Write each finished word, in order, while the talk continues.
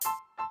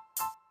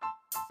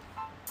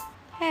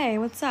Hey,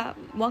 what's up?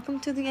 Welcome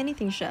to the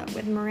Anything Show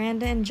with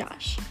Miranda and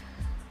Josh.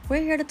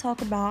 We're here to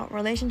talk about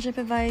relationship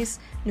advice,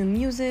 new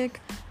music,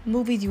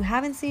 movies you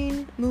haven't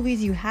seen,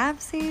 movies you have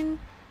seen,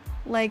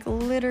 like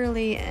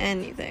literally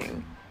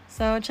anything.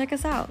 So check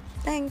us out.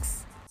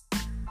 Thanks.